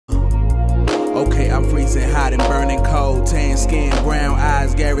Okay, I'm freezing hot and burning cold. Tan skin, brown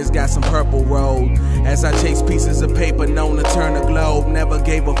eyes, Gary's got some purple road. As I chase pieces of paper known to turn the globe. Never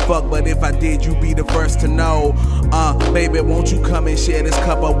gave a fuck, but if I did, you be the first to know. Baby, won't you come and share this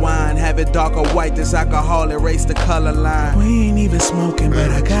cup of wine? Have it dark or white, this alcohol erase the color line. We ain't even smoking, but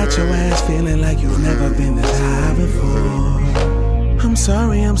I got your ass feeling like you've never been this high before. I'm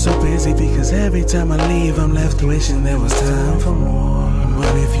sorry I'm so busy, because every time I leave I'm left wishing there was time for more.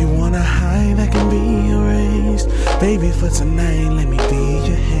 But if you want a high that can be erased, baby, for tonight let me be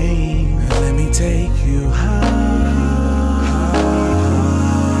your haze. Let me take you high.